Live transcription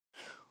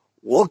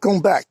Welcome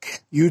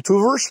back,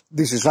 YouTubers.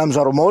 This is Sam's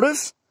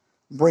Automotive,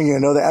 bringing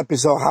another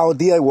episode of How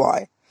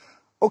DIY.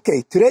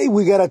 Okay, today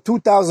we got a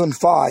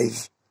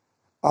 2005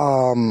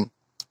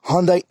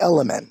 Hyundai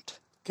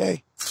Element.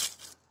 Okay,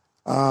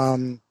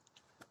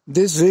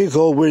 this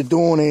vehicle we're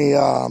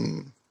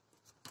doing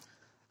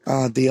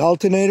the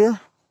alternator,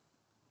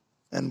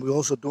 and we're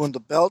also doing the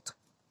belt.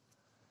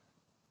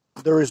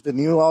 There is the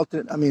new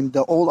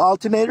the old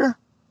alternator.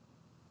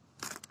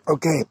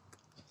 Okay,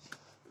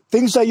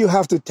 things that you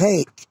have to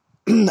take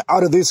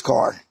out of this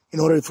car in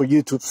order for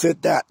you to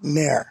fit that in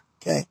there.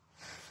 Okay,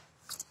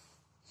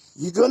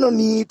 you're gonna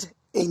need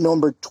a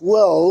number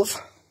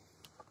 12.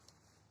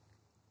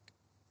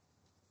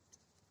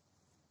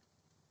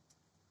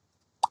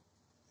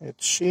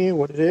 Let's see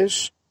what it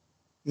is.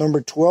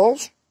 Number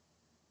 12.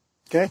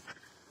 Okay,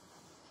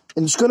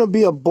 and it's gonna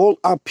be a bolt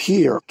up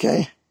here.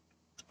 Okay,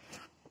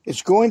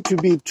 it's going to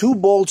be 2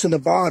 bolts in the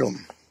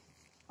bottom,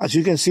 as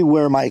you can see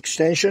where my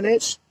extension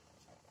is.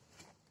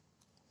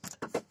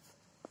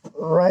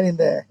 Right in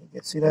there. You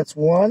can see that's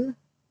one,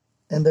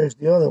 and there's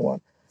the other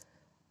one.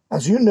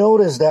 As you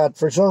notice that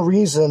for some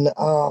reason,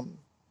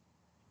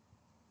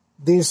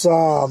 this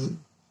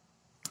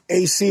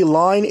AC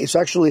line is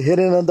actually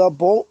hidden in that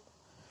bolt.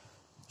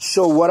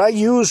 So what I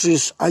use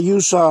is a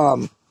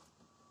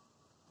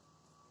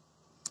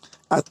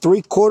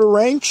 3/4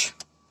 wrench.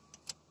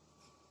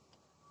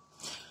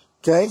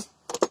 Okay,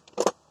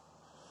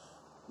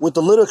 with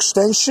a little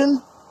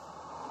extension.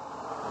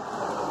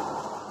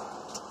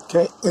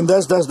 Okay, and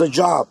that's the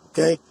job.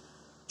 Okay,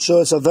 so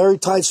it's a very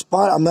tight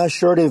spot. I'm not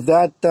sure if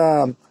that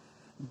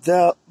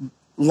that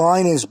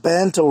line is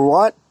bent or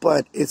what,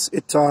 but it's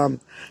kind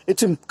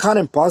of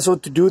impossible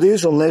to do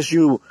this unless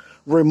you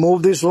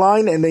remove this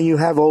line and then you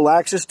have all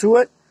access to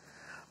it.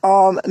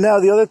 Now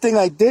the other thing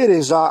I did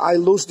is I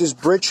loosed this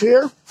bridge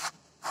here.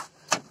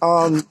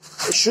 It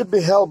should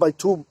be held by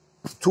two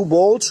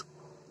bolts.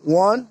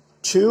 1,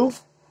 2.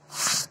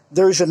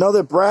 There's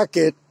another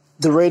bracket,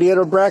 the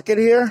radiator bracket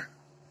here.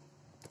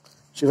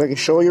 See if I can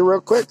show you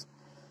real quick.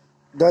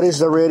 That is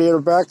the radiator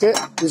bracket.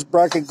 This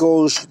bracket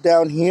goes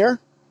down here,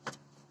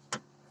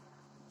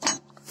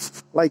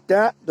 like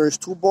that. There's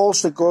 2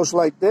 bolts that goes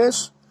like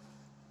this.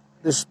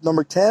 This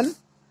number 10.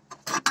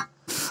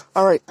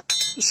 All right.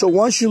 So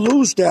once you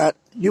lose that,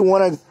 you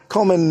want to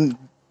come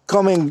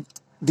in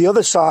the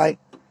other side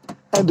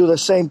and do the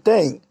same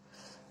thing.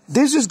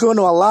 This is going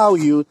to allow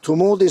you to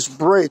move this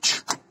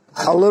bridge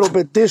a little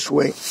bit this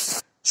way,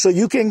 so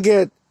you can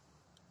get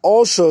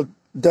also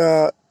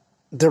the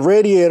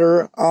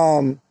radiator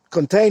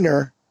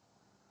container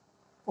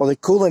or the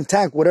coolant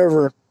tank,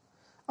 whatever.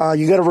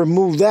 You got to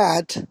remove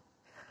that.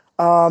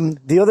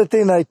 The other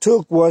thing I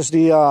took was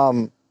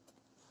that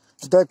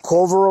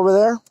cover over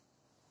there.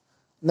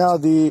 Now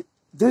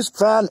this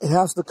fan, it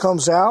has to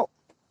comes out.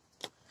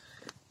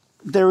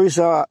 There is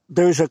a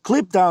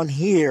clip down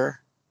here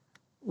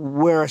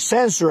where a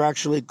sensor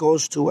actually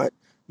goes to it.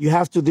 You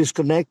have to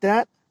disconnect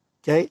that.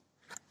 Okay.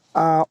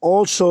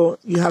 Also,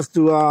 you have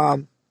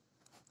to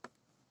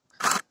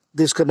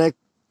disconnect.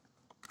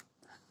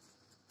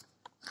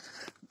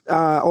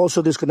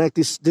 Also disconnect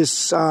this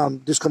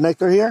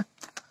disconnector here.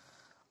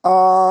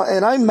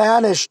 And I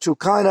managed to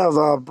kind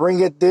of bring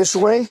it this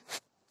way.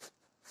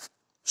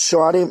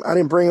 So I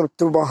didn't bring it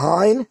through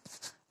behind.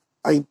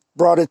 I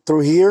brought it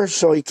through here,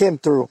 so it came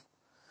through.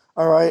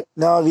 All right.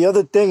 Now the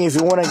other thing, if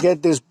you want to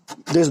get this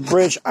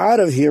bridge out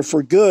of here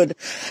for good,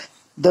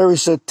 there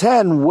is a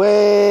 10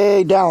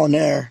 way down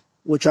there,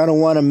 which I don't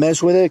want to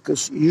mess with it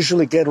because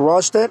usually get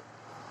rusted.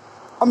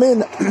 I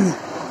mean,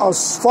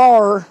 as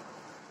far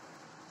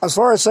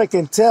as I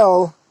can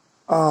tell,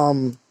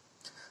 I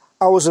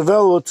was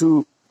available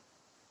to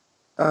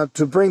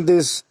bring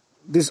this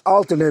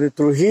alternator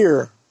through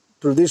here,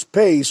 through this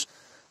pace.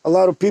 A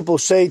lot of people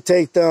say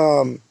take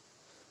the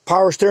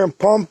power steering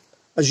pump.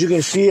 As you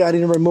can see, I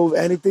didn't remove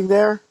anything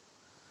there.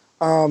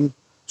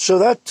 So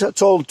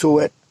that's all to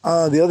it.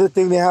 The other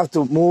thing they have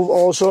to move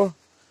also,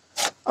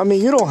 I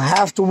mean, you don't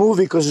have to move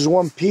it because it's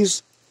one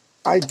piece.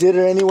 I did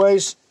it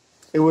anyways.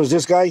 It was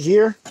this guy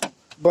here,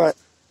 but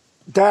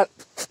that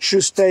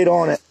should stay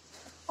on it.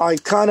 I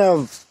kind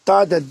of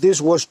thought that this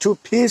was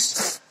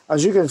 2-piece.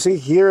 As you can see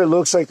here, it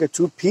looks like a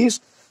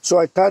 2-piece. So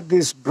I thought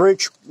this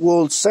bridge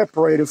will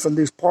separate it from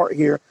this part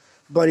here,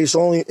 but it's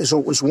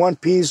 1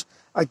 piece.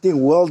 I think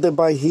welded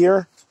by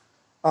here.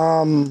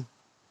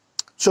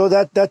 So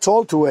that's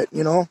all to it,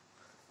 you know.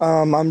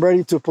 I'm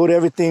ready to put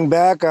everything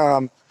back.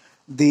 The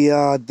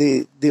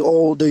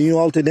new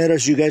alternator,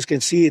 as you guys can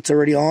see, it's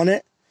already on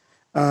it.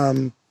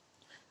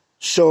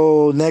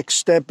 So next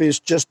step is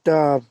just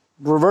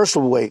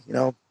reversible way, you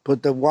know,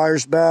 put the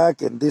wires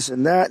back and this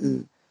and that,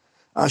 and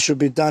I should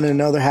be done in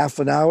another half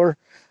an hour.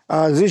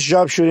 This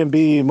job shouldn't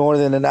be more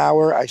than an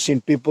hour. I've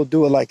seen people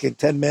do it like in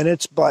 10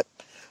 minutes, but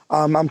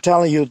I'm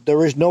telling you,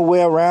 there is no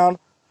way around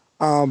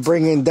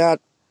bringing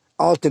that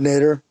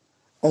alternator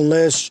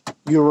unless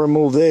you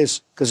remove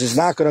this, because it's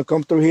not going to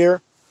come through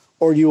here,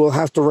 or you will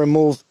have to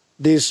remove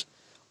this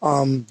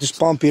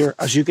pump here.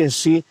 As you can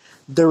see,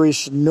 there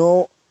is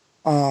no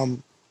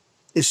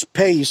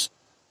space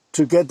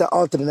to get the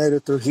alternator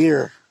through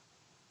here.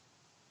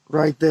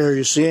 Right there,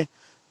 you see?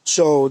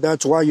 So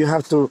that's why you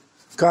have to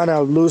kind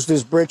of lose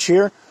this bridge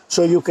here,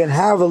 so you can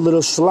have a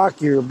little slot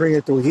here, bring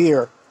it through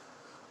here.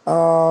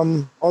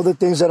 Other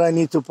things that I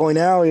need to point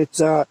out,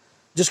 it's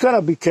just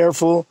gotta be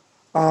careful.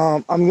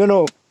 I'm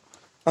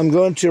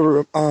going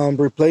to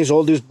replace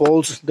all these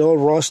bolts. They're all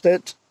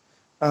rusted.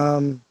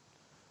 So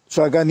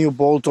I got new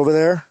bolts over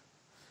there.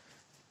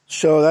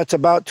 So that's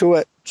about to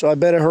it. So I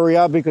better hurry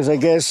up because I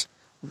guess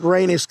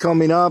rain is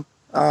coming up.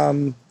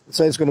 So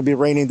it's going to be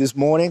raining this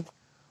morning.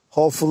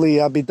 Hopefully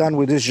I'll be done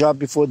with this job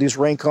before this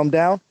rain come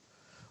down.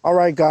 All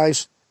right,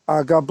 guys.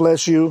 God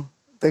bless you.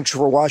 Thanks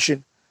for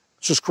watching.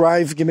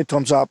 Subscribe. Give me a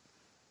thumbs up.